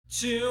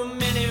Two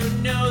men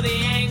who know the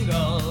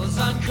angles,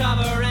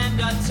 uncover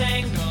and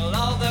untangle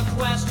all the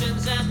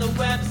questions and the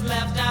webs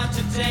left out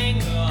to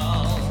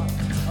tangle.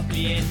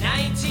 Be in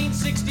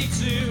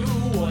 1962,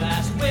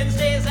 last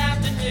Wednesday's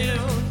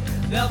afternoon,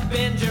 they'll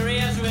bend your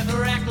ears with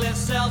reckless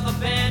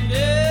self-abandon.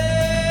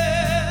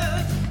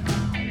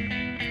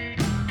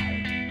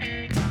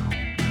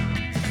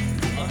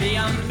 The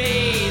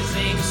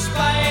amazing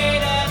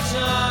spider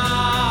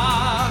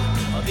talk,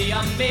 the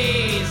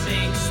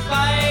amazing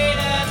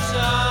spider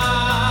talk.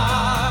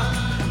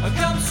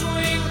 Come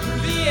swing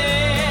through the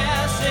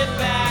air, sit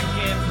back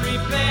and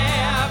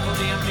prepare for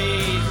the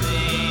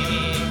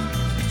amazing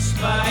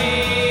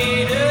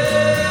spider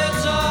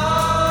talk.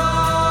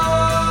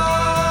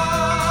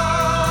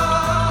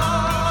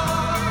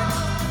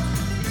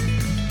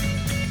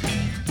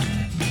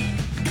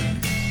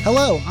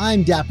 Hello,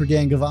 I'm Dapper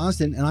Dan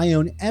Gavoston, and I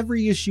own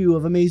every issue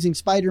of Amazing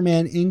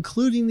Spider-Man,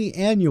 including the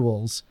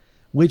annuals,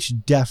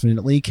 which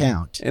definitely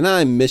count. And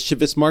I'm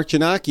Mischievous Mark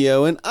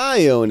Giannacchio, and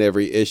I own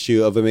every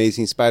issue of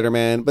Amazing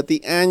Spider-Man, but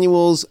the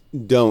annuals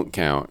don't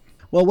count.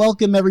 Well,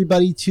 welcome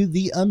everybody to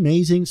the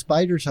Amazing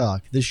Spider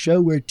Talk, the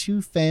show where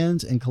two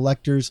fans and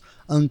collectors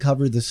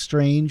uncover the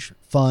strange,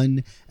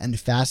 fun, and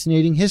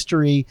fascinating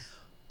history,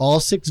 all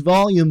 6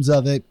 volumes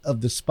of it,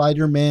 of the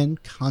Spider-Man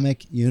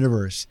comic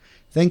universe.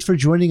 Thanks for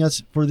joining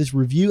us for this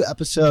review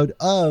episode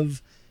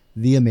of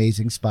The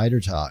Amazing Spider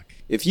Talk.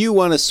 If you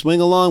want to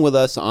swing along with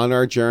us on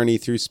our journey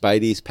through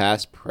Spidey's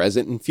past,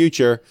 present, and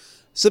future,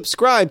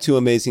 subscribe to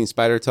Amazing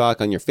Spider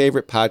Talk on your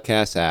favorite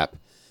podcast app.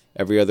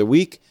 Every other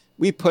week,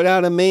 we put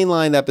out a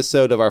mainline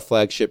episode of our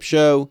flagship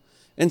show,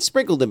 and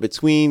sprinkled in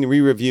between, we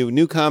review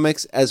new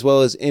comics as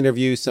well as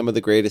interview some of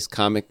the greatest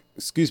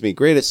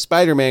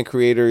Spider-Man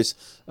creators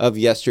of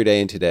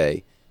yesterday and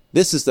today.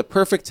 This is the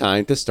perfect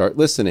time to start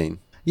listening.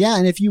 Yeah,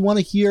 and if you want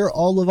to hear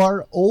all of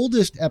our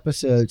oldest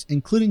episodes,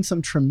 including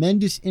some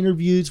tremendous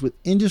interviews with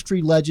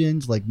industry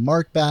legends like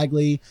Mark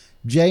Bagley,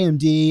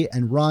 JMD,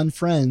 and Ron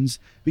Friends,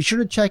 be sure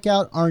to check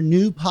out our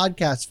new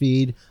podcast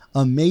feed,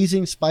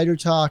 Amazing Spider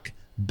Talk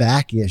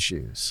Back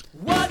Issues.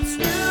 What's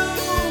new?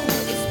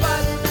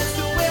 Spider-Man's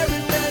still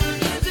wearing red,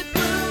 is it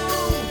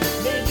blue?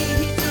 Maybe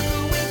he took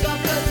a week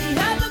off cause he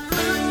had the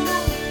flu,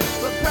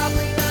 but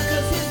probably not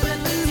cause his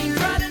methods seem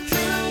tried and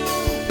true.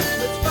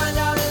 Let's find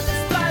out in the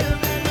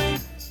Spider-Man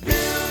review.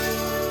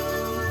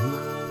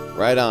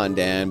 Right on,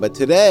 Dan. But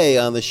today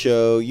on the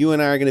show, you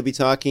and I are going to be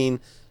talking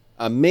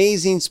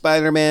Amazing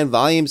Spider-Man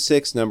Volume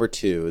 6, Number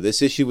 2.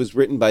 This issue was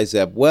written by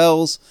Zeb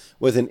Wells,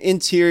 with an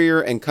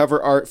interior and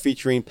cover art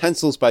featuring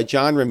pencils by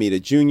John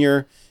Romita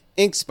Jr.,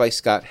 inks by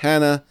Scott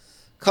Hanna,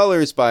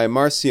 colors by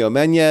Marcio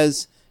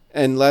Menez,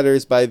 and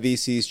letters by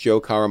VC's Joe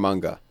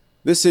Caramagna.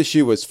 This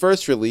issue was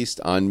first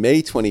released on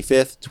May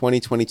 25th,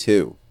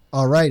 2022.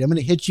 All right, I'm going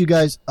to hit you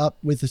guys up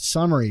with a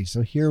summary,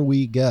 so here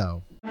we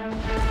go.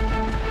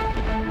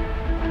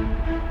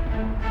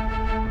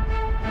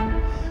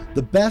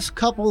 The best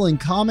couple in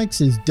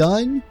comics is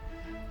done.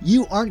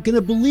 You aren't going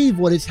to believe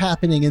what is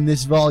happening in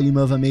this volume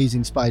of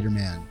Amazing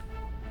Spider-Man.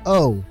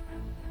 Oh,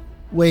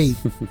 wait,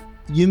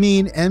 you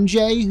mean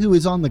MJ, who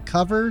is on the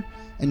cover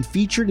and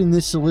featured in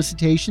this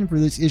solicitation for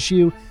this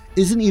issue,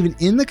 isn't even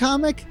in the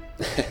comic?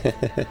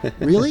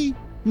 Really?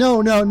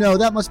 No,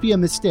 that must be a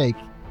mistake.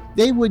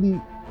 They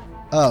wouldn't...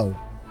 Oh,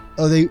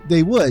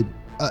 they would.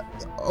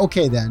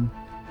 Okay then.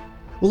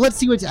 Well, let's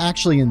see what's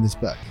actually in this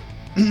book.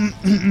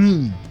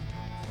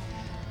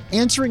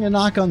 Answering a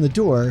knock on the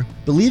door,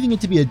 believing it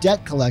to be a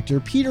debt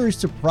collector, Peter is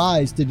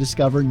surprised to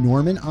discover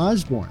Norman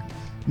Osborn.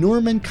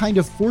 Norman kind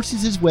of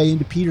forces his way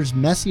into Peter's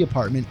messy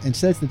apartment and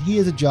says that he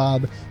has a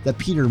job that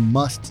Peter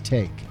must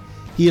take.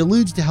 He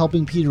alludes to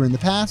helping Peter in the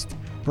past,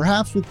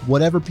 perhaps with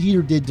whatever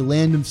Peter did to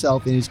land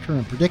himself in his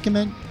current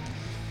predicament.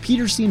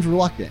 Peter seems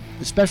reluctant,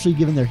 especially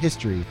given their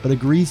history, but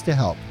agrees to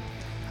help.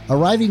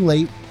 Arriving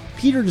late,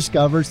 Peter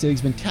discovers that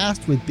he's been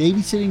tasked with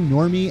babysitting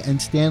Normie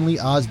and Stanley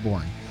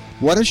Osborn.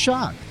 What a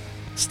shock!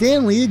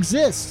 Stanley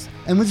exists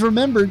and was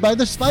remembered by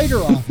the Spider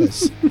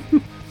Office.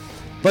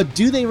 But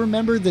do they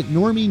remember that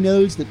Normie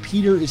knows that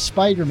Peter is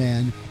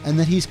Spider-Man and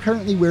that he's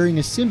currently wearing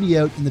a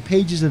symbiote in the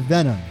pages of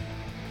Venom?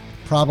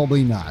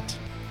 Probably not.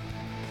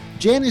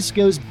 Janice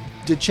goes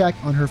to check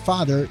on her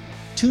father,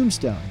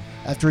 Tombstone,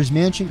 after his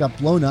mansion got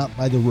blown up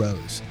by the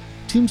Rose.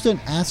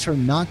 Tombstone asks her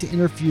not to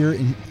interfere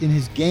in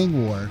his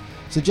gang war,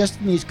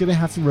 suggesting that he's going to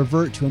have to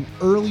revert to an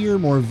earlier,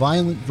 more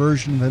violent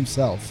version of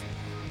himself.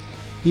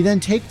 He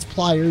then takes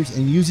pliers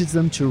and uses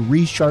them to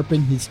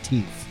resharpen his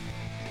teeth.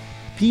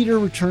 Peter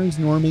returns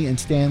Normie and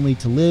Stanley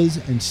to Liz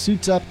and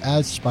suits up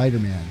as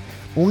Spider-Man,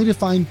 only to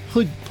find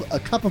a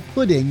cup of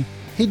pudding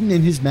hidden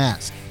in his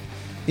mask.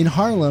 In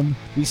Harlem,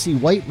 we see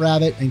White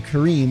Rabbit and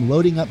Kareem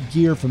loading up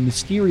gear from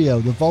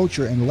Mysterio, the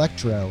Vulture, and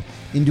Electro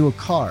into a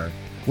car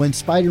when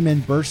Spider-Man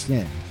bursts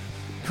in.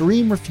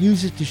 Kareem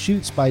refuses to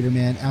shoot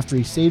Spider-Man after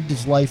he saved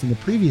his life in the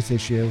previous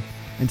issue,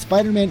 and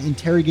Spider-Man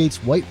interrogates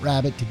White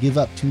Rabbit to give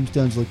up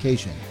Tombstone's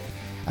location.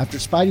 After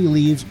Spidey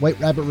leaves, White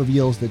Rabbit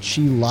reveals that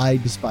she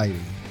lied to Spidey.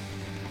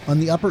 On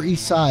the Upper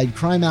East Side,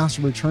 Crime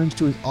Master returns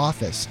to his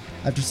office,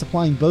 after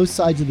supplying both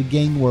sides of the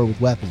gang war with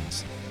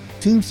weapons.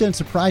 Tombstone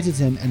surprises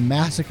him and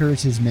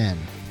massacres his men.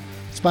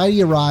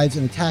 Spidey arrives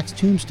and attacks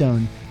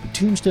Tombstone, but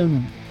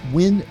Tombstone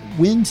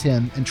wins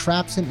him and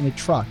traps him in a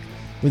truck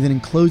with an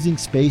enclosing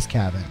space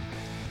cabin.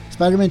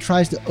 Spider-Man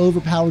tries to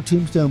overpower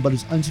Tombstone but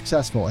is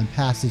unsuccessful and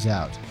passes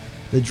out.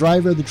 The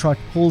driver of the truck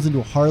pulls into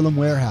a Harlem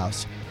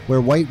warehouse where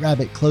White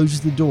Rabbit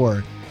closes the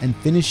door and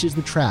finishes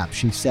the trap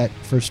she set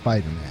for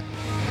Spider-Man.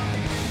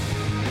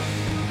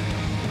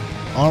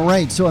 All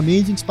right, so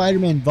Amazing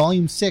Spider-Man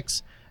Volume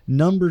 6,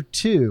 Number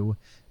 2,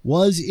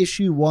 was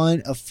issue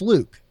 1 a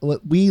fluke?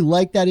 We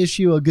like that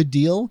issue a good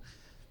deal.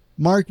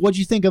 Mark, what do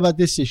you think about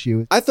this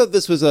issue? I thought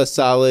this was a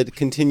solid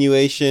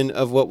continuation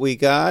of what we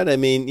got. I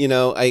mean, you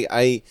know,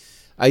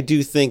 I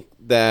do think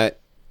that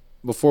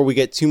before we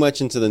get too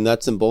much into the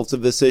nuts and bolts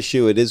of this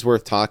issue, it is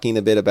worth talking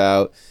a bit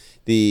about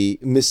the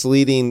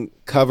misleading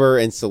cover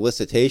and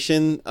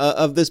solicitation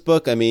of this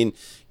book. I mean,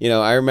 you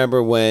know, I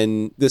remember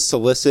when this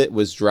solicit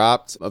was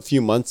dropped a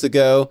few months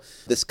ago,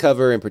 this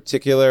cover in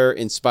particular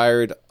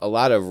inspired a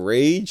lot of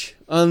rage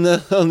on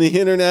the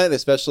internet,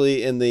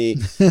 especially in the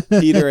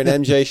Peter and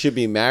MJ should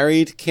be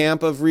married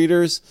camp of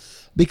readers.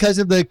 Because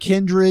of the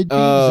kindred.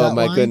 Oh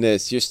my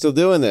goodness. You're still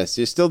doing this.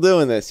 You're still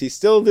doing this. He's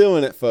still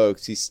doing it,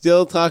 folks. He's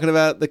still talking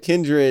about the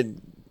kindred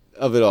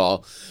of it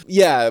all.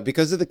 Yeah,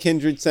 because of the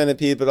kindred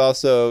centipede, but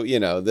also, you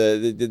know,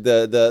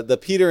 the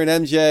Peter and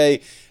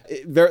MJ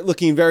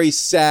looking very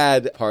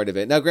sad part of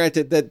it. Now,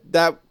 granted,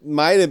 that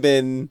might have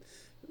been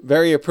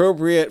very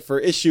appropriate for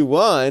issue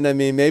 1. I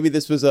mean, maybe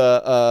this was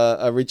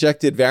a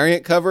rejected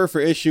variant cover for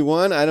issue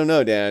 1. I don't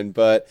know, Dan,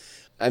 but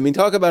I mean,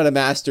 talk about a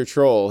master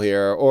troll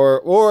here,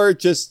 or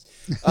just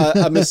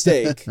a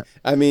mistake.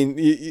 I mean,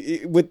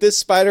 with this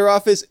Spider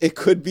Office, it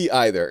could be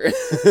either.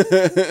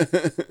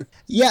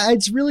 Yeah,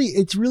 it's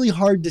really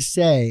hard to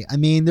say. I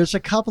mean, there's a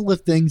couple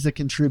of things that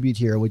contribute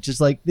here, which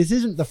is like, this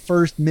isn't the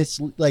first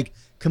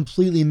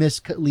completely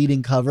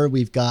misleading cover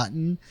we've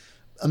gotten.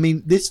 I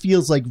mean, this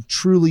feels like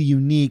truly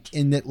unique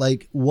in that,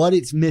 like, what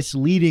it's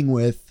misleading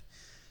with,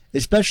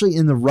 especially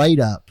in the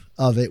write-up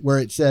of it, where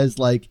it says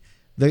like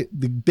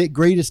the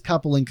greatest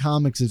couple in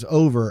comics is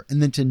over,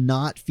 and then to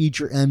not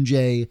feature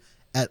MJ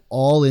at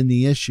all in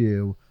the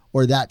issue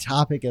or that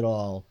topic at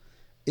all.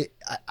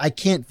 I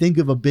can't think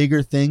of a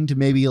bigger thing to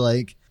maybe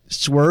like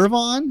swerve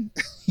on,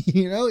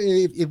 you know,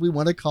 if we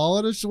want to call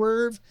it a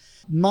swerve.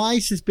 My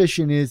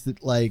suspicion is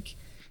that like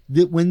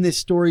that when this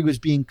story was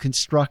being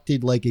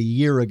constructed like a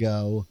year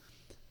ago,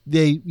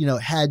 they, you know,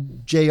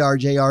 had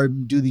JR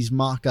do these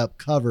mock-up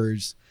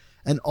covers,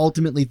 and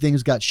ultimately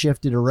things got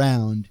shifted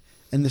around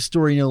and the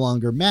story no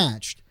longer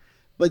matched.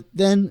 But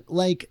then,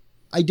 like,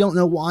 I don't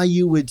know why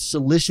you would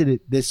solicit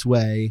it this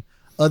way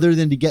other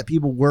than to get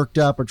people worked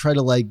up or try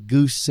to like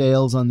goose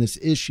sales on this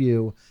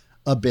issue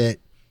a bit.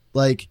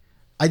 Like,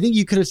 I think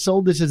you could have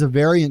sold this as a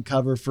variant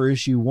cover for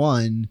issue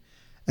 1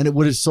 and it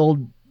would have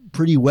sold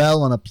pretty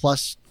well on a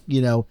plus,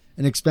 you know,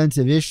 an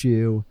expensive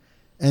issue,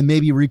 and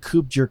maybe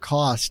recouped your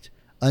cost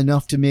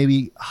enough to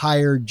maybe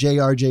hire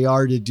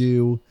JR to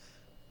do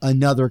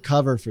another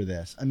cover for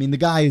this. I mean, the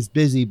guy is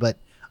busy, but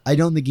I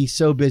don't think he's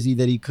so busy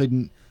that he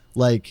couldn't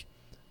like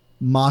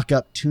mock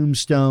up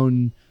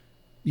Tombstone,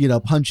 you know,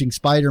 punching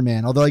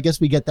Spider-Man. Although I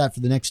guess we get that for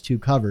the next 2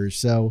 covers.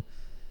 So,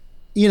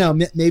 you know,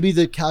 maybe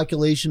the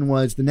calculation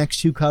was the next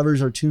 2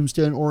 covers are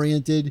Tombstone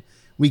oriented.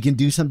 We can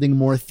do something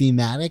more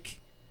thematic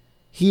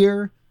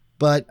here,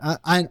 but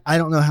I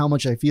don't know how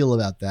much I feel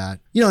about that.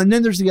 You know, and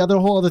then there's the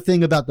whole other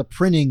thing about the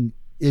printing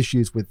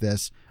issues with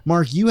this.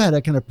 Mark, you had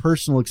a kind of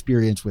personal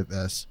experience with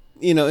this.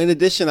 You know, in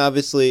addition,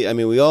 obviously, I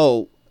mean, we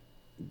all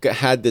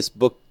had this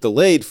book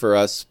delayed for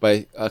us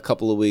by a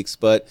couple of weeks,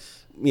 but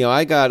you know,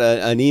 I got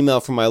an email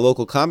from my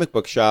local comic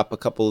book shop a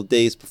couple of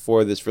days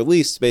before this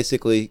release,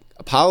 basically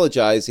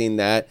apologizing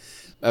that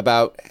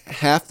about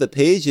half the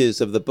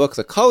pages of the book,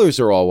 the colors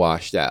are all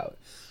washed out.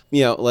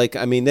 You know, like,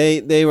 I mean,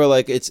 they were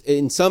like, it's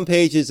in some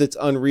pages it's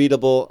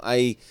unreadable.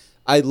 I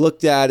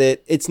looked at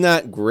it. It's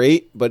not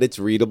great, but it's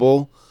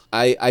readable.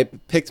 I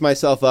picked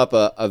myself up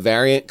a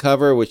variant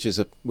cover, which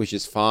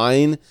is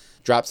fine.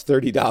 Drops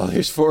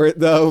 $30 for it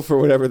though, for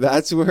whatever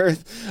that's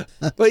worth.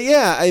 But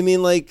yeah, I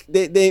mean, like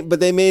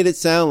they made it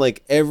sound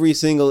like every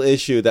single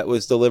issue that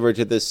was delivered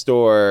to this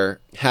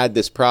store had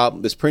this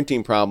problem, this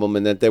printing problem,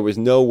 and that there was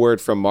no word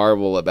from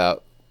Marvel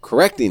about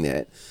correcting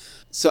it.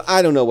 So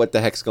I don't know what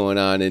the heck's going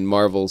on in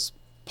Marvel's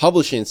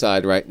publishing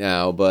side right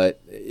now,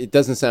 but it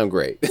doesn't sound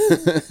great.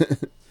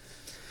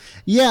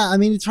 Yeah, I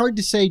mean, it's hard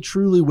to say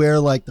truly where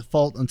like the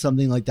fault on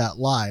something like that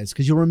lies,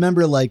 because you'll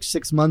remember like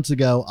 6 months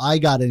ago I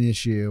got an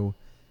issue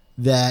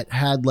that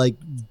had like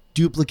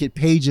duplicate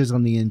pages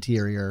on the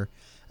interior,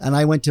 and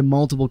I went to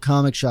multiple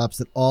comic shops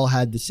that all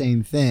had the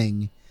same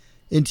thing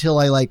until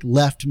I like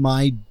left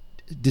my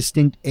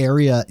distinct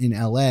area in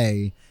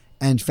LA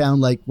and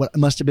found like what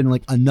must have been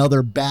like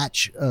another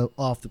batch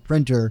off the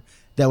printer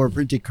that were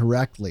printed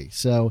correctly.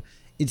 So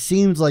it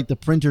seems like the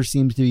printer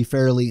seems to be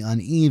fairly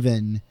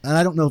uneven, and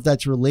I don't know if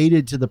that's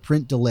related to the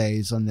print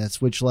delays on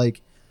this, which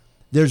like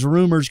there's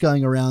rumors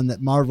going around that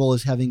Marvel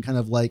is having kind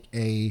of like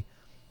a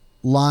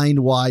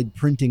line-wide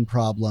printing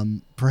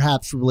problem,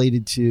 perhaps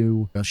related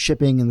to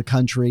shipping in the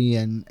country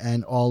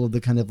and all of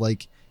the kind of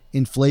like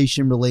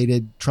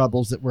inflation-related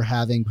troubles that we're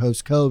having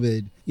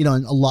post-COVID.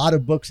 And a lot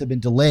of books have been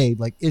delayed.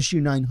 Like issue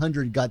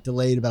 900 got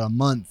delayed about a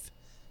month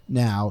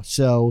now,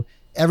 so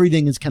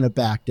everything is kind of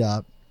backed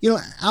up.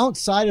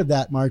 Outside of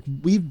that, Mark,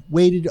 we've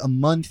waited a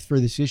month for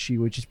this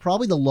issue, which is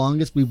probably the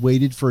longest we've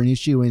waited for an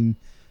issue in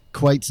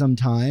quite some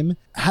time.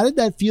 How did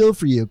that feel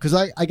for you? Because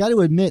I got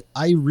to admit,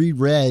 I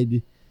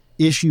reread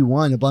issue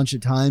 1 a bunch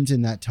of times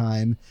in that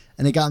time,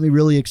 and it got me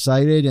really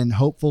excited and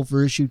hopeful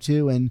for issue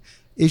 2. And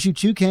issue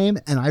 2 came,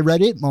 and I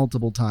read it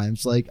multiple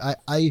times. Like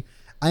I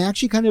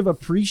actually kind of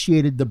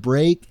appreciated the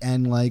break,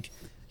 and like,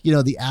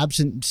 the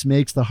absence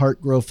makes the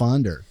heart grow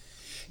fonder.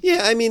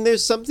 Yeah, I mean,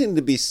 there's something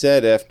to be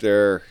said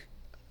after,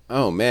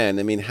 oh man,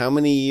 I mean, how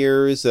many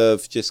years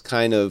of just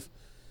kind of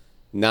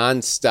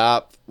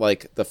nonstop,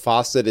 like the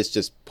faucet is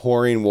just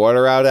pouring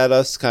water out at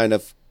us kind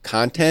of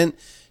content,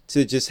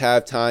 to just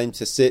have time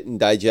to sit and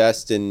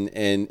digest and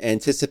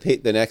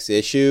anticipate the next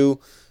issue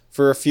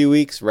for a few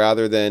weeks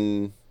rather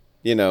than,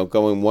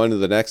 going one to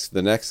the next, to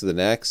the next, to the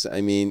next.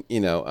 I mean,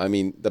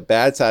 the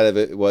bad side of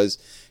it was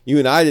you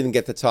and I didn't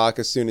get to talk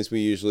as soon as we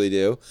usually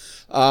do.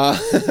 But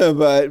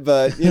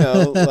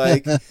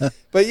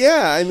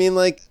yeah, I mean,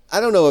 like, I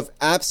don't know if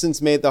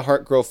absence made the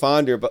heart grow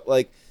fonder, but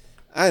like,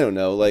 I don't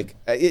know, like,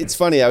 it's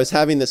funny. I was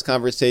having this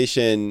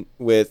conversation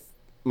with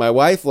my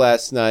wife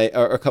last night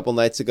or a couple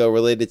nights ago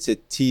related to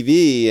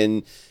TV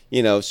and,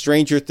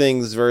 Stranger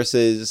Things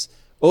versus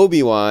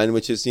Obi-Wan,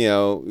 which is,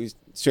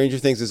 Stranger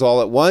Things is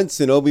all at once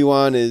and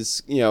Obi-Wan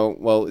is,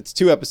 it's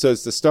 2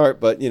 episodes to start,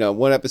 but,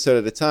 1 episode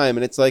at a time.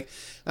 And it's like,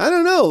 I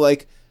don't know,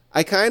 like,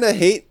 I kind of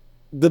hate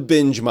the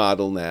binge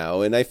model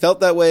now. And I felt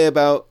that way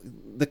about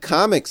the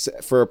comics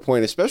for a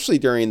point, especially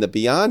during the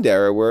Beyond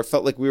era, where it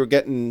felt like we were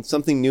getting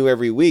something new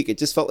every week. It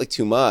just felt like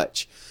too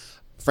much.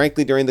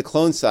 Frankly, during the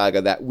Clone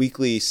Saga, that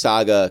weekly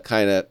saga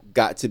kind of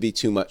got to be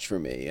too much for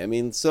me. I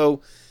mean,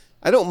 so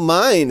I don't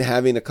mind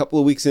having a couple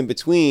of weeks in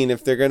between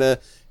if they're going to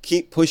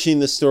keep pushing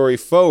the story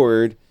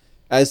forward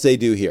as they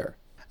do here.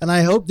 And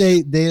I hope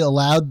they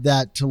allowed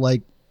that to,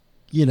 like,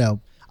 I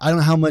don't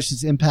know how much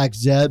this impacts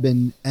Zeb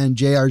and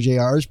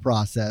JRJR's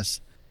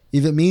process.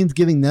 If it means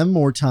giving them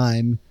more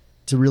time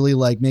to really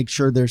like make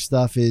sure their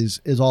stuff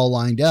is all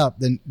lined up,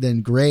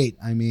 then great.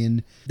 I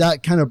mean,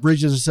 that kind of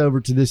bridges us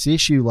over to this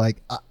issue.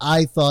 Like,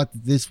 I thought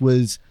that this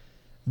was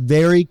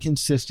very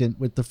consistent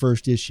with the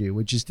first issue,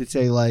 which is to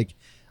say, like,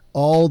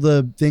 all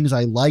the things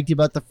I liked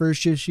about the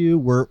first issue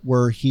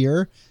were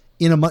here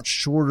in a much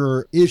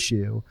shorter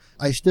issue.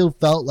 I still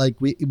felt like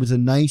it was a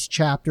nice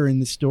chapter in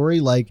the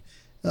story. Like,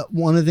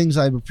 one of the things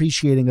I'm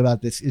appreciating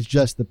about this is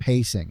just the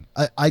pacing.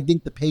 I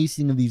think the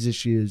pacing of these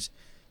issues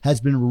has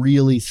been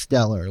really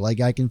stellar. Like,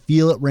 I can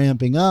feel it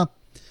ramping up.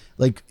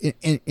 Like,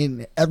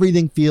 and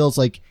everything feels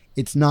like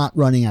it's not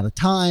running out of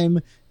time.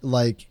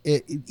 Like,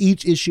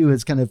 each issue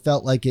has kind of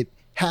felt like it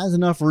has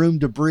enough room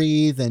to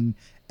breathe and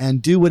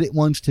do what it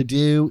wants to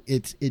do.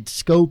 Its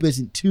scope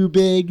isn't too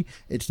big.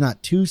 It's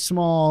not too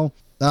small.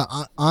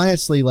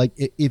 Honestly, like,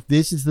 if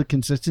this is the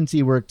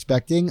consistency we're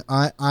expecting,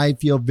 I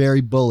feel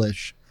very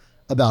bullish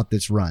about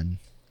this run.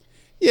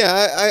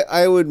 Yeah,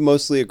 I would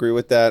mostly agree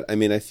with that. I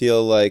mean, I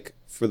feel like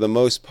for the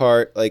most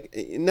part, like,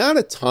 not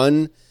a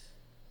ton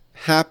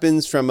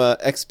happens from a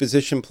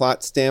exposition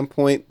plot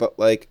standpoint, but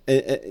like,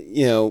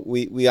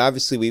 we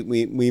obviously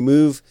we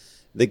move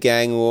the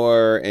gang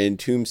war and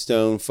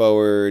Tombstone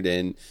forward,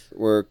 and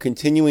we're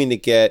continuing to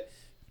get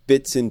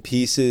bits and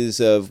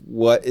pieces of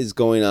what is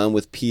going on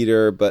with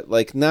Peter, but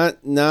like not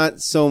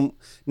so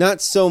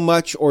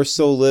much or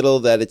so little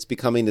that it's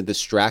becoming a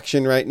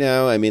distraction right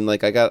now. I mean,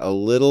 like, I got a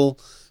little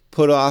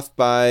put off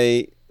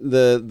by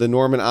the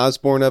Norman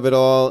Osborn of it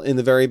all in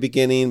the very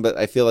beginning, but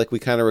I feel like we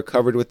kind of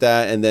recovered with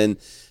that, and then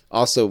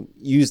also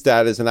used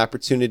that as an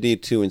opportunity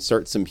to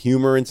insert some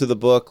humor into the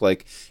book.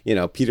 Like,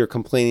 Peter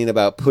complaining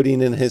about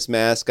putting in his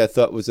mask, I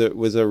thought was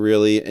a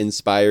really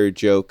inspired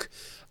joke,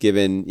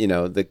 given,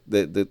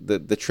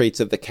 the traits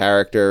of the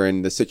character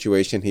and the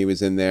situation he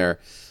was in there.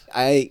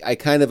 I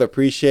kind of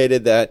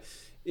appreciated that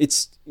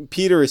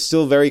Peter is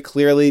still very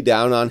clearly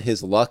down on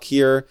his luck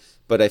here,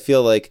 but I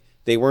feel like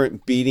they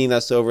weren't beating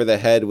us over the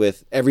head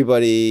with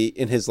everybody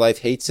in his life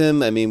hates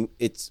him. I mean,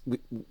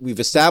 we've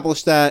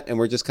established that, and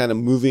we're just kind of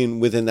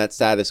moving within that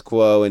status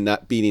quo and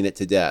not beating it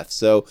to death.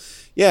 So,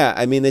 yeah,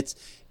 I mean,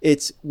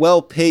 it's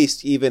well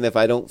paced, even if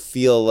I don't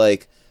feel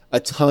like a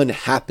ton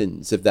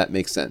happens, if that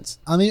makes sense.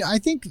 I mean, I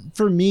think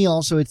for me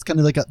also, it's kind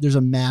of like there's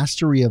a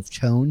mastery of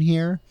tone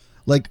here.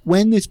 Like,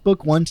 when this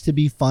book wants to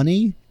be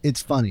funny,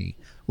 it's funny.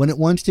 When it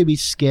wants to be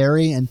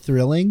scary and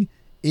thrilling,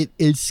 it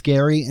is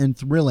scary and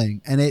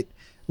thrilling. And it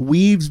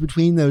weaves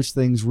between those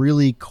things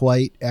really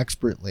quite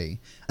expertly.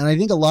 And I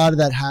think a lot of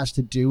that has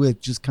to do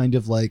with just kind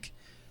of like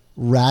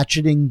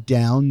ratcheting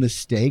down the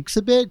stakes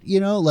a bit,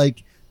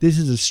 like this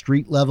is a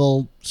street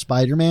level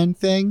Spider-Man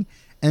thing.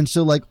 And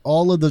so like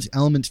all of those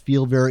elements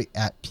feel very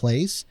at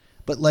place,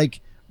 but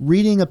like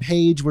reading a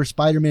page where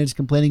Spider-Man is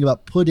complaining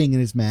about pudding in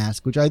his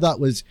mask, which I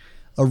thought was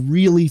a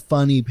really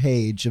funny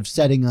page of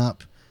setting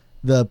up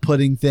the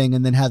pudding thing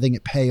and then having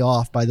it pay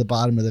off by the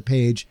bottom of the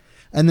page,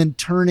 and then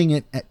turning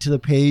it to the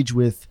page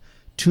with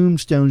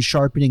Tombstone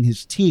sharpening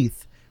his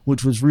teeth,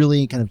 which was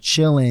really kind of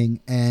chilling.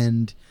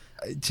 And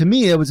to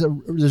me, it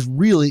was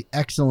really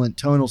excellent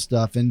tonal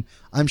stuff. And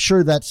I'm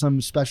sure that's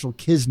some special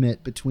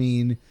kismet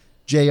between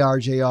JR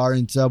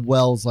and Zeb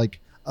Wells,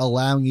 like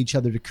allowing each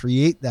other to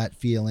create that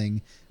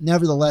feeling.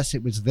 Nevertheless,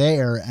 it was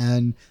there,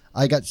 and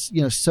I got,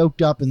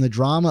 soaked up in the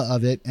drama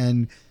of it.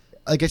 And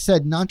like I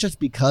said, not just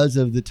because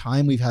of the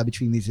time we've had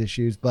between these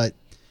issues, but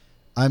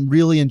I'm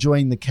really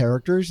enjoying the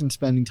characters and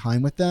spending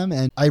time with them.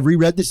 And I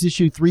reread this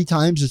issue 3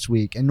 times this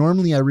week. And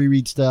normally I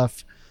reread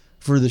stuff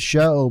for the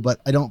show,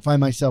 but I don't find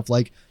myself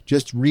like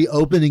just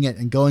reopening it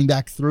and going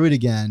back through it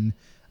again.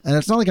 And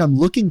it's not like I'm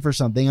looking for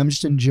something. I'm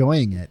just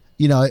enjoying it.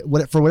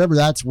 For whatever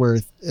that's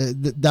worth,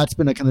 that's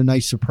been a kind of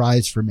nice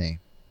surprise for me.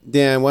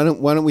 Dan, why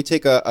don't we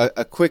take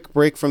a quick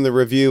break from the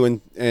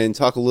review and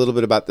talk a little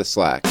bit about the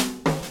Slack?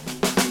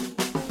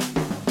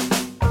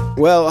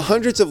 Well,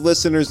 hundreds of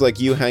listeners like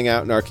you hang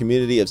out in our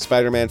community of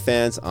Spider-Man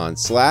fans on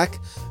Slack.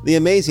 The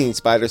amazing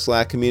Spider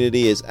Slack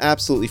community is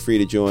absolutely free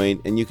to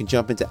join, and you can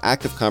jump into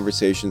active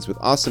conversations with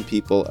awesome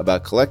people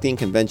about collecting,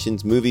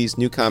 conventions, movies,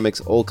 new comics,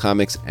 old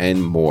comics,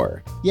 and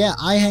more. Yeah,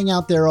 I hang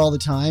out there all the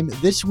time.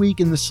 This week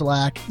in the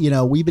Slack,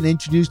 we've been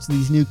introduced to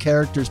these new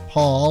characters,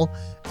 Paul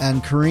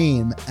and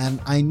Kareem,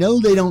 and I know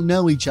they don't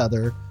know each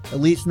other, at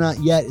least not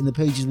yet in the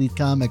pages of these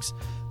comics,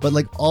 but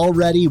like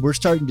already we're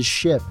starting to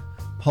ship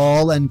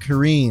Paul and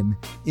Kareem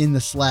in the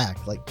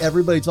Slack. Like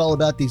everybody's all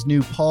about these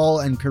new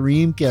Paul and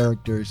Kareem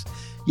characters.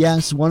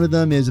 Yes, one of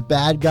them is a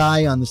bad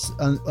guy on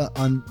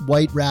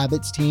White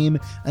Rabbit's team,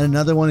 and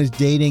another one is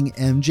dating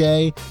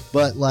MJ.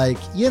 But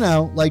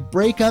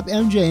break up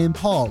MJ and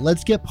Paul.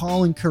 Let's get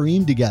Paul and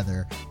Kareem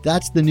together.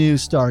 That's the new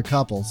star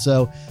couple.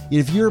 So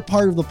if you're a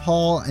part of the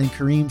Paul and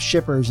Kareem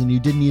shippers and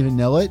you didn't even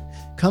know it,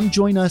 come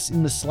join us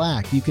in the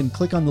Slack. You can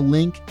click on the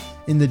link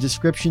in the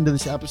description to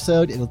this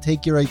episode. It'll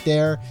take you right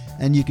there,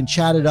 and you can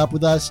chat it up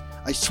with us.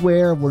 I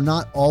swear we're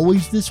not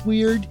always this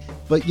weird,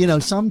 but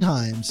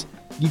sometimes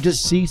you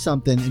just see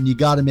something and you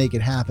got to make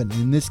it happen.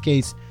 And in this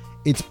case,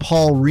 it's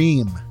Paul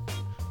Ream.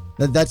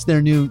 That's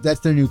their new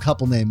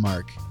couple name,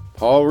 Mark.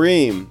 Paul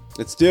Ream.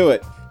 Let's do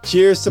it.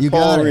 Cheers to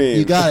Paul Ream.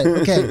 You got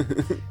it. Okay.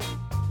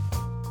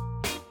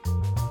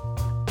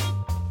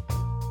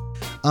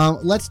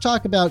 Let's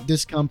talk about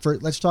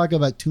discomfort. Let's talk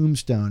about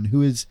Tombstone,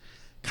 who is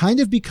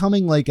kind of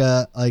becoming like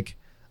a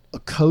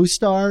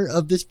co-star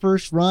of this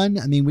first run.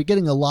 I mean, we're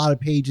getting a lot of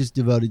pages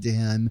devoted to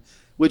him,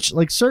 which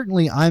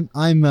certainly I'm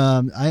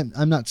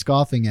not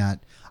scoffing at.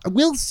 I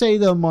will say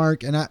though,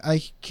 Mark, and I'm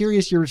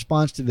curious your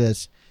response to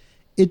this.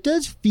 It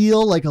does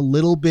feel like a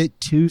little bit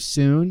too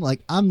soon.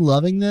 Like I'm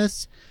loving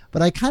this,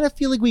 but I kind of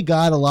feel like we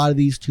got a lot of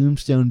these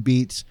Tombstone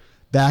beats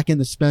back in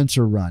the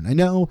Spencer run. I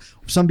know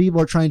some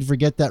people are trying to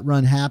forget that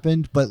run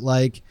happened, but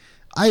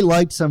I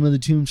liked some of the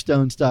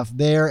Tombstone stuff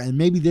there, and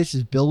maybe this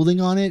is building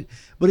on it,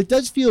 but it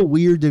does feel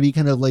weird to be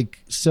kind of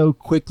so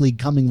quickly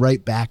coming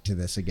right back to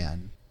this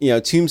again.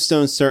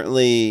 Tombstone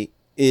certainly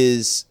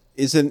is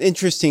an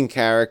interesting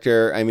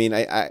character. I mean,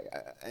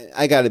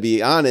 I got to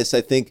be honest.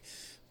 I think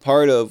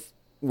part of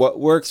what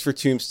works for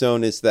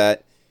Tombstone is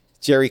that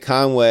Jerry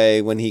Conway,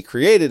 when he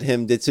created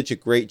him, did such a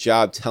great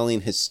job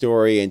telling his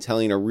story and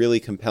telling a really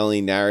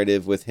compelling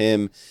narrative with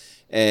him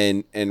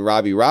and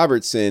Robbie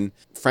Robertson.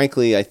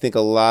 Frankly, I think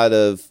a lot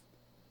of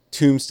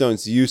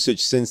Tombstone's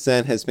usage since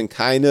then has been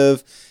kind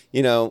of,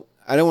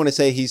 I don't want to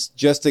say he's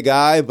just a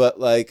guy, but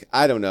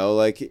I don't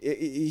know,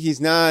 he's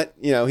not,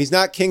 he's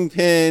not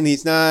Kingpin.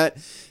 He's not,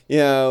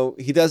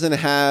 he doesn't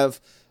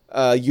have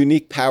a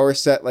unique power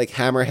set like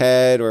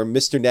Hammerhead or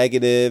Mr.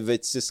 Negative.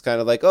 It's just kind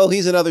of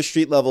he's another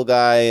street level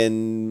guy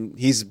and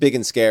he's big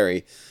and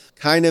scary.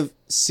 Kind of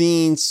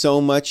seeing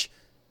so much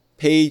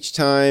page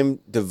time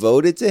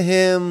devoted to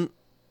him.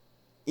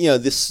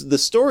 The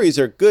stories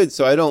are good,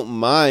 so I don't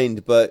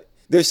mind, but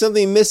there's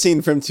something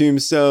missing from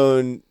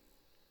Tombstone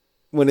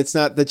when it's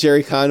not the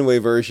Jerry Conway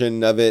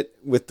version of it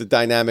with the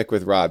dynamic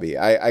with Robbie.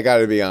 I got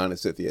to be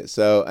honest with you.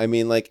 So, I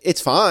mean,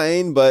 it's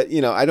fine, but,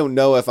 I don't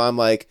know if I'm,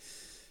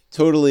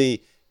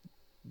 totally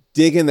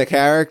digging the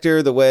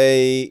character the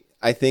way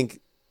I think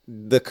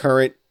the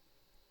current,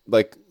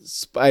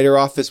 Spider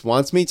Office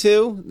wants me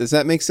to. Does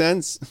that make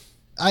sense?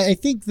 I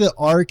think the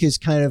arc is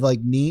kind of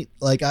neat.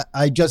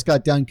 I just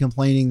got done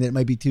complaining that it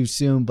might be too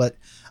soon, but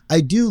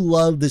I do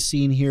love the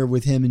scene here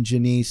with him and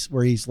Janice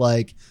where he's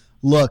like,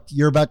 look,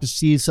 you're about to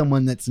see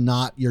someone that's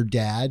not your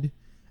dad.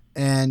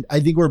 And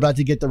I think we're about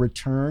to get the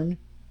return,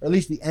 or at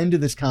least the end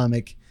of this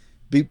comic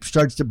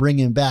starts to bring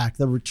him back,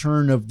 the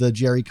return of the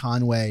Jerry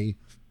Conway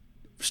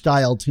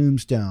style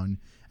Tombstone.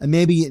 And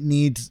maybe it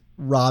needs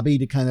Robbie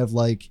to kind of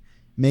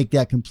make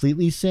that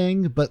completely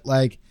sing, but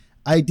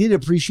I did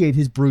appreciate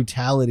his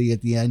brutality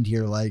at the end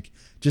here,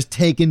 just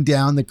taking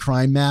down the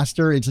crime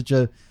master in such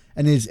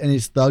and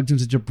his thugs in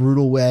such a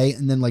brutal way,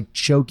 and then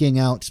choking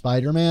out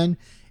Spider-Man.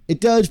 It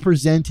does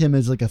present him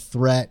as a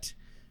threat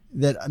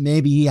that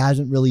maybe he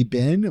hasn't really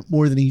been,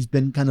 more than he's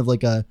been kind of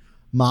a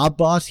mob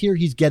boss here.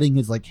 He's getting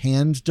his like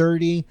hands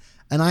dirty.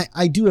 And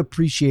I do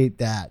appreciate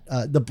that.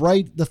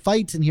 The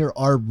fights in here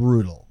are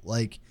brutal.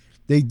 Like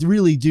they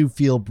really do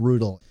feel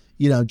brutal.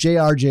 You know,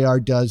 JR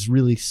does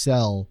really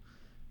sell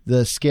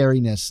the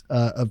scariness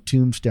of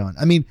Tombstone.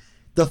 I mean,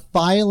 the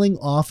filing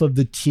off of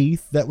the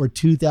teeth that were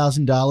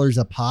 $2,000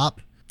 a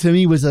pop to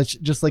me was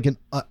just like an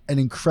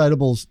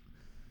incredible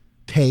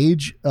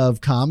page of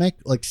comic.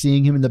 Like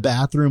seeing him in the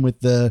bathroom with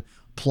the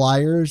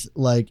pliers,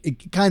 like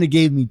it kind of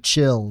gave me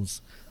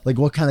chills. Like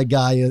what kind of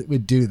guy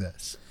would do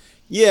this?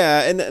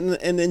 Yeah, and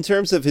in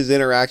terms of his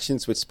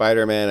interactions with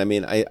Spider-Man, I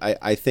mean,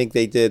 I think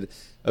they did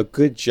a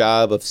good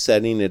job of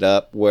setting it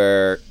up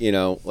where, you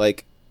know,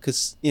 like,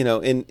 because, you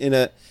know, in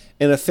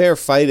a fair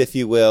fight, if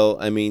you will,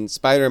 I mean,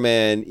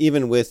 Spider-Man,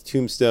 even with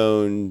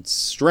Tombstone's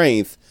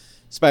strength,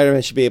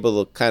 Spider-Man should be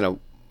able to kind of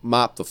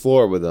mop the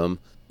floor with him,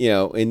 you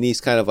know, in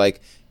these kind of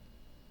like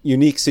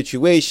unique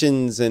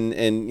situations,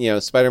 and you know,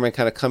 Spider-Man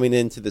kind of coming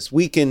into this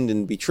weakened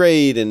and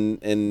betrayed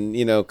and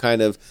you know,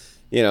 kind of,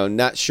 you know,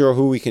 not sure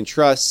who we can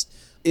trust.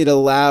 It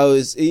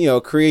allows, you know,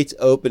 creates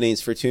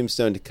openings for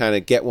Tombstone to kind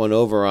of get one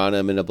over on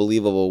him in a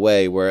believable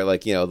way, where,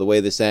 like, you know, the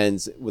way this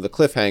ends with a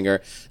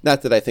cliffhanger,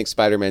 not that I think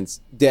Spider-Man's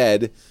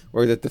dead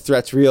or that the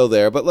threat's real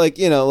there, but, like,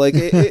 you know, like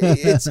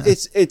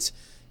it's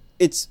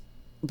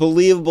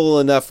believable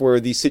enough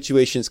where these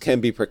situations can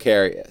be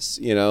precarious,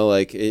 you know,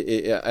 like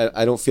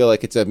I don't feel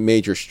like it's a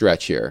major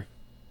stretch here.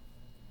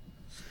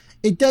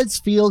 It does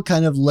feel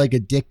kind of like a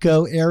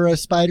Ditko era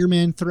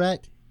Spider-Man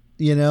threat.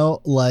 You know,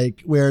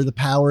 like where the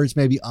powers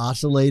maybe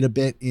oscillate a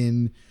bit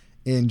in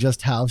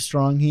just how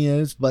strong he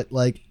is. But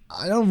like,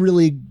 I don't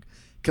really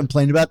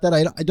complain about that.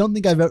 I don't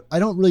think I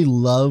don't really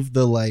love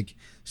the like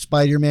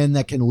Spider-Man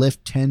that can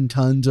lift 10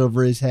 tons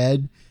over his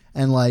head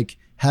and like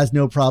has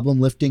no problem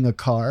lifting a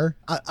car.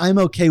 I'm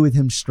okay with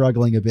him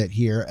struggling a bit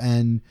here.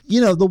 And,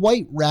 you know, the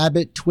White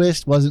Rabbit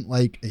twist wasn't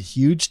like a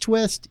huge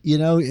twist, you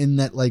know, in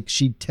that like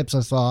she tips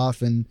us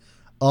off and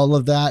all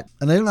of that.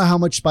 And I don't know how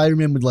much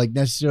Spider-Man would like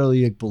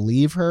necessarily like,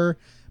 believe her,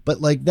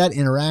 but like that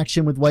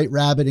interaction with White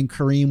Rabbit and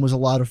Kareem was a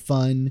lot of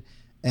fun.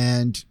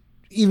 And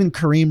even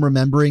Kareem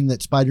remembering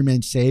that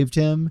Spider-Man saved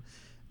him,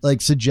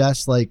 like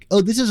suggests like, oh,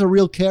 this is a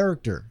real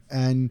character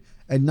and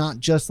not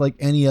just like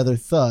any other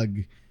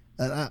thug.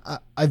 And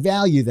I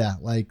value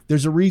that. Like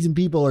there's a reason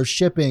people are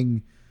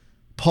shipping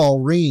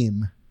Paul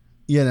Ream,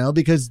 you know,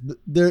 because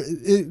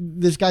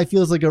this guy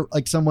feels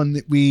like someone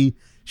that we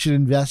should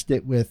invest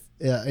it with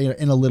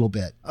in a little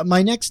bit.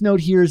 My next note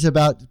here is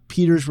about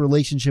Peter's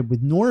relationship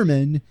with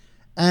Norman.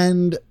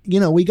 And, you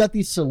know, we got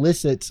these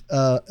solicits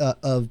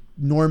of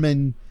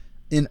Norman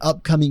in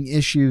upcoming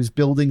issues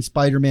building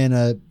Spider-Man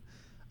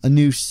a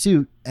new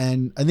suit.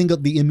 And I think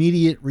the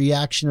immediate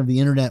reaction of the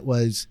internet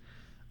was,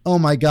 oh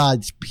my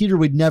God, Peter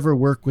would never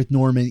work with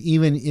Norman,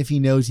 even if he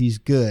knows he's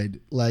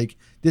good. Like,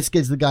 this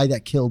guy's the guy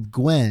that killed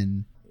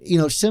Gwen. You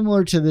know,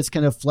 similar to this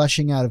kind of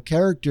fleshing out of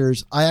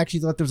characters, I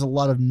actually thought there was a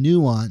lot of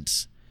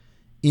nuance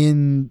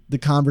in the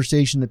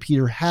conversation that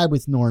Peter had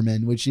with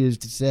Norman, which is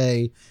to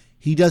say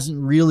he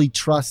doesn't really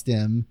trust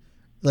him.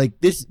 Like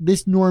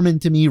this Norman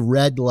to me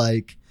read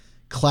like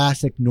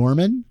classic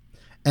Norman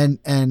and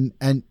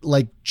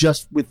like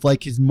just with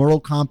like his moral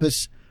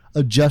compass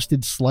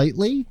adjusted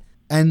slightly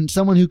and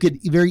someone who could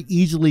very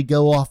easily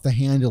go off the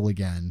handle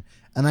again.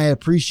 And I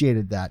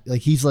appreciated that.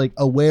 Like, he's like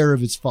aware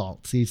of his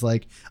faults. He's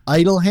like,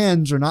 idle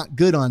hands are not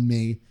good on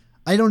me.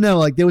 I don't know.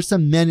 Like there was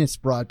some menace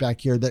brought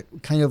back here that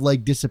kind of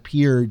like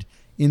disappeared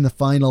in the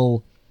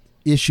final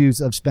issues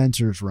of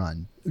Spencer's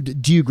run.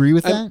 Do you agree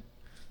with that?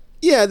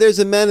 Yeah, there's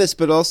a menace,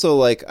 but also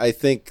like, I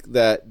think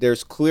that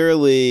there's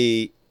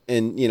clearly,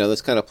 and you know,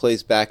 this kind of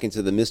plays back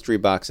into the mystery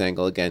box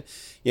angle again.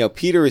 You know,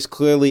 Peter is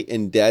clearly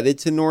indebted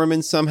to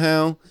Norman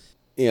somehow.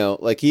 You know,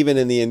 like even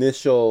in the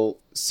initial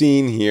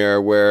scene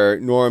here where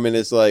Norman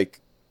is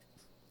like,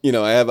 you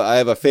know, I have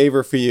a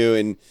favor for you,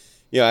 and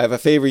you know, I have a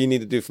favor you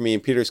need to do for me.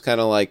 And Peter's kind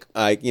of like,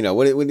 why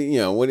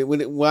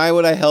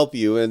would I help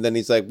you? And then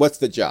he's like, what's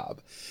the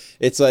job?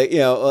 It's like, you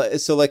know,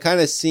 so like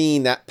kind of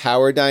seeing that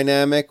power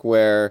dynamic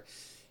where,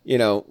 you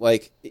know,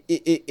 like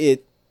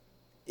it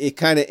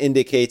kind of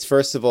indicates,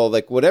 first of all,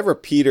 like whatever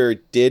Peter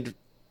did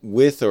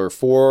with or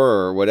for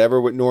or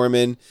whatever with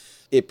Norman,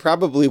 it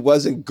probably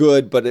wasn't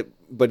good,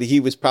 but he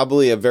was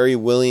probably a very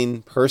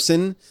willing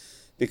person.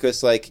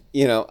 Because, like,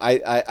 you know,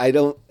 I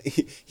don't,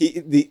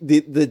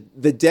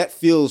 the debt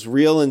feels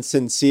real and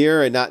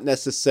sincere and not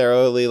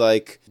necessarily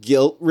like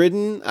guilt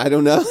ridden. I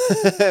don't know.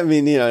 I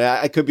mean, you know,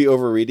 I could be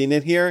overreading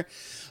it here,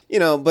 you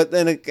know, but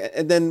then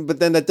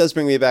that does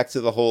bring me back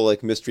to the whole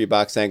like mystery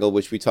box angle,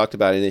 which we talked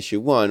about in issue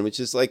 1, which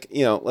is like,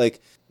 you know,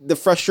 like the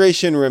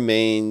frustration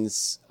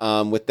remains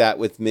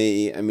with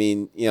me. I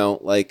mean, you know,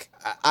 like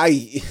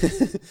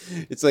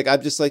it's like,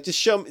 I'm just like,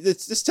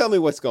 just tell me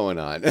what's going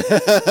on.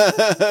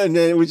 And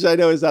then, which I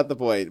know is not the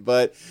point,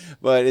 but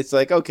it's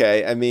like,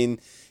 okay. I mean,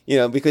 you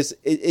know, because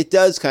it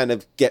does kind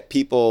of get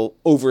people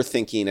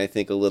overthinking, I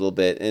think, a little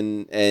bit.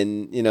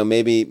 And, you know,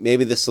 maybe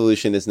the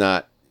solution is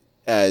not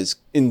as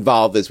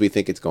involved as we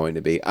think it's going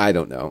to be. I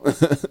don't know.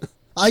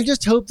 I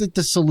just hope that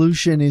the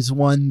solution is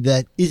one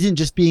that isn't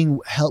just being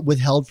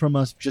withheld from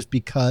us just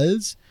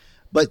because,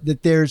 but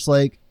that there's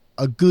like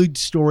a good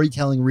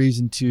storytelling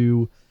reason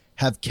to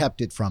have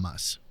kept it from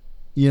us.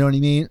 You know what I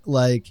mean?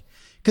 Like,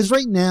 because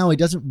right now it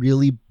doesn't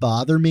really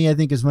bother me, I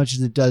think, as much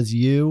as it does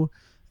you.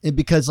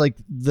 Because like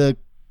the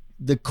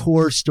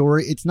core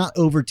story, it's not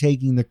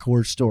overtaking the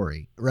core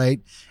story,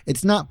 right?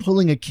 It's not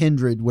pulling a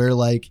Kindred where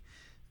like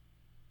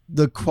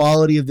the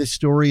quality of this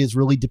story is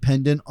really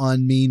dependent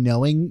on me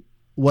knowing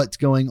what's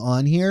going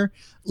on here.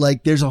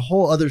 Like there's a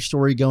whole other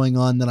story going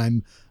on that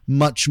I'm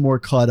much more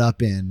caught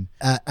up in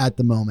at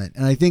the moment.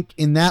 And I think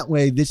in that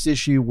way, this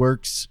issue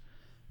works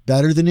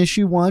better than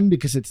issue 1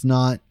 because it's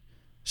not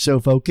so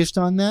focused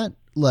on that.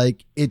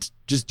 Like it's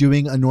just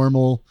doing a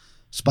normal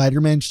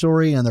Spider-Man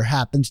story, and there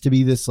happens to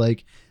be this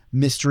like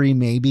mystery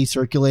maybe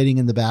circulating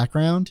in the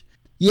background.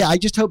 Yeah, I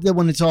just hope that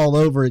when it's all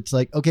over, it's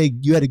like, okay,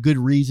 you had a good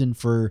reason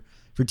for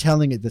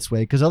telling it this way,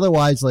 because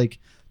otherwise, like,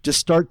 just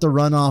start the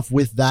runoff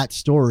with that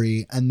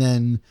story and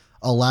then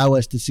allow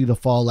us to see the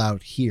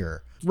fallout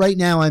here. Right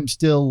now, I'm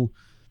still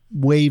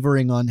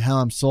wavering on how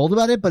I'm sold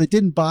about it, but it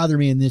didn't bother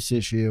me in this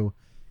issue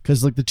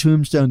because like the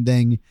Tombstone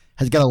thing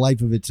has got a life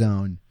of its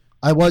own.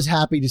 I was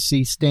happy to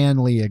see Stan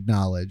Lee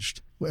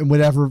acknowledged in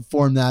whatever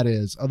form that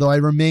is, although I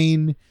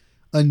remain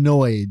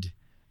annoyed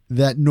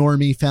that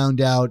Normie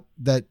found out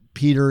that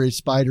Peter is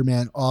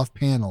Spider-Man off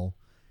panel.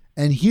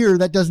 And here,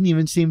 that doesn't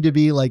even seem to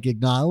be like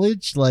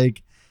acknowledged.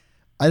 Like,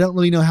 I don't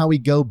really know how we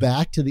go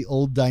back to the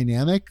old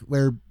dynamic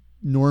where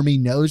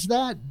Normie knows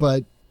that,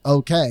 but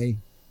okay,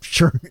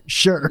 sure.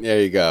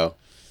 There you go.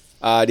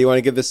 Do you want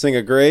to give this thing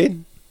a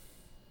grade?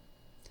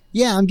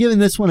 Yeah, I'm giving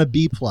this one a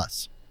B+.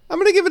 I'm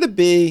going to give it a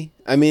B.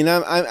 I mean,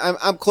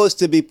 I'm close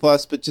to B+,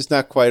 but just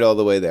not quite all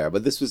the way there.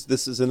 But this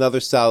is another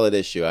solid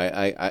issue.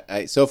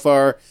 I so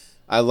far,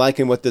 I'm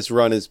liking what this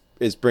run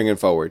is bringing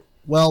forward.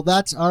 Well,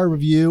 that's our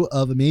review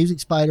of Amazing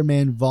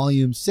Spider-Man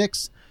Volume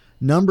 6,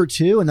 Number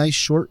 2, a nice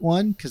short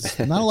one, because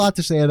not a lot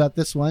to say about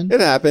this one.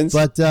 It happens.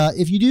 But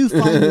if you do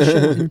find the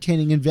show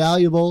entertaining and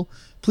valuable,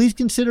 please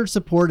consider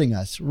supporting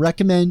us.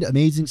 Recommend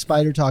Amazing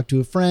Spider Talk to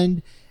a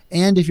friend,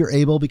 and if you're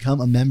able, become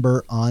a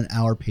member on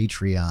our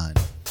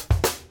Patreon.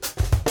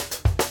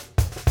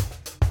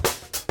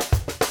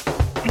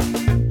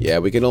 Yeah,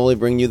 we can only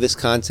bring you this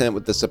content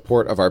with the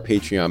support of our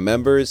Patreon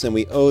members, and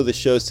we owe the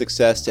show's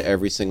success to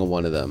every single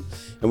one of them.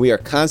 And we are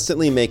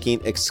constantly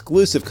making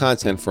exclusive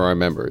content for our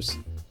members.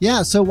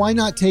 Yeah, so why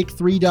not take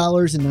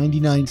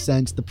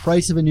 $3.99, the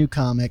price of a new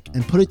comic,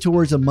 and put it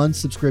towards a month's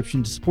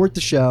subscription to support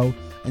the show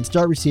and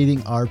start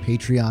receiving our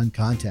Patreon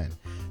content.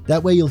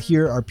 That way you'll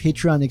hear our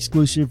Patreon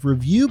exclusive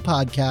review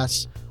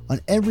podcasts on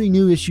every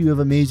new issue of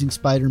Amazing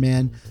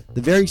Spider-Man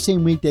the very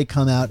same week they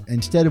come out,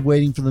 instead of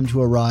waiting for them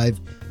to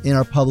arrive in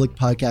our public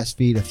podcast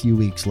feed a few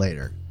weeks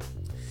later.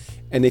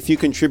 And if you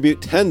contribute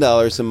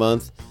 $10 a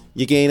month,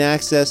 you gain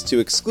access to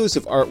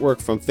exclusive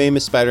artwork from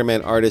famous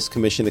Spider-Man artists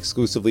commissioned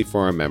exclusively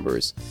for our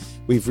members.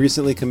 We've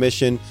recently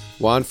commissioned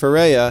Juan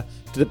Ferreira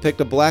to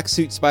depict a black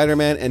suit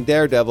Spider-Man and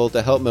Daredevil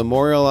to help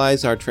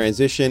memorialize our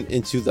transition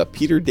into the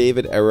Peter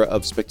David era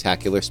of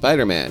Spectacular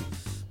Spider-Man.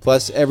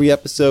 Plus, every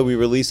episode we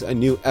release a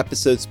new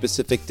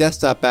episode-specific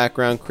desktop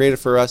background created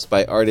for us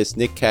by artist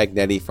Nick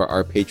Cagnetti for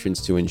our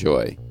patrons to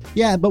enjoy.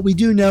 Yeah, but we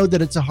do know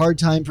that it's a hard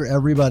time for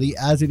everybody,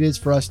 as it is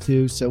for us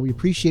too, so we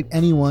appreciate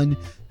anyone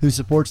who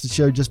supports the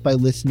show just by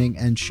listening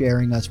and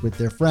sharing us with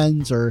their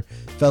friends or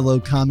fellow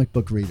comic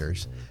book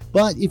readers.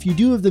 But if you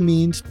do have the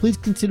means, please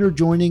consider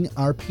joining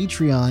our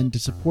Patreon to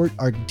support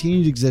our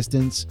continued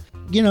existence,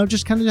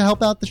 just kind of to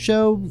help out the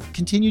show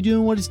continue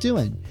doing what it's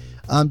doing.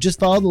 Just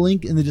follow the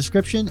link in the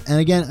description.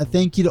 And again, a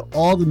thank you to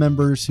all the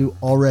members who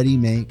already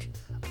make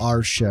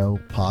our show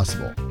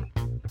possible.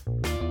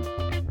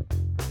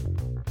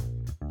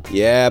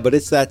 Yeah, but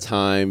it's that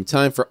time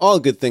for all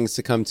good things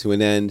to come to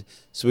an end.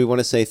 So we want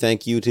to say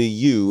thank you to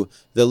you,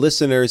 the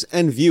listeners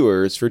and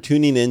viewers, for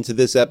tuning in to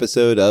this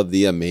episode of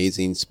the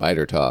Amazing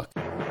Spider Talk.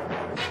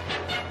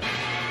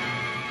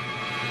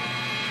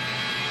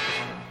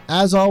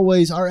 As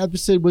always, our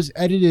episode was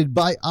edited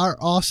by our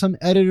awesome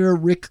editor,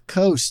 Rick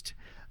Coast.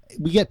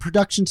 We get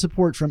production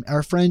support from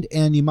our friend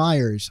Andy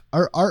Myers.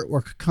 Our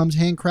artwork comes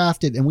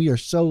handcrafted, and we are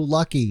so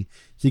lucky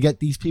to get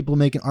these people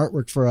making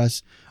artwork for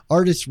us.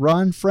 Artists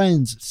Ron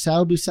Friends,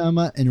 Sal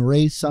Buscema, and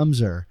Ray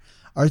Sumser.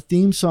 Our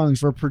theme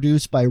songs were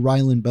produced by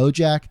Rylan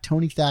Bojack,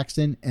 Tony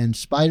Thaxton, and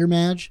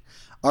Spider-Madge.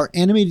 Our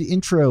animated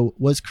intro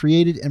was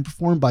created and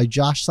performed by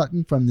Josh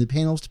Sutton from the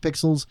Panels to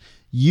Pixels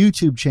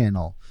YouTube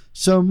channel.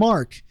 So,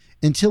 Mark,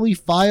 until we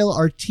file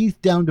our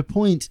teeth down to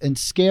points and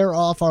scare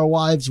off our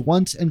wives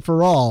once and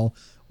for all,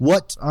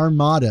 what's our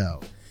motto?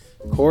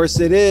 Of course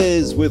it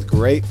is. With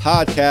great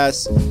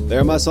podcasts,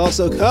 there must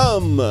also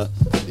come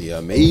the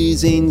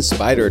Amazing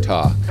Spider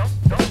Talk.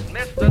 Don't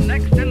miss the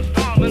next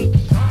installment.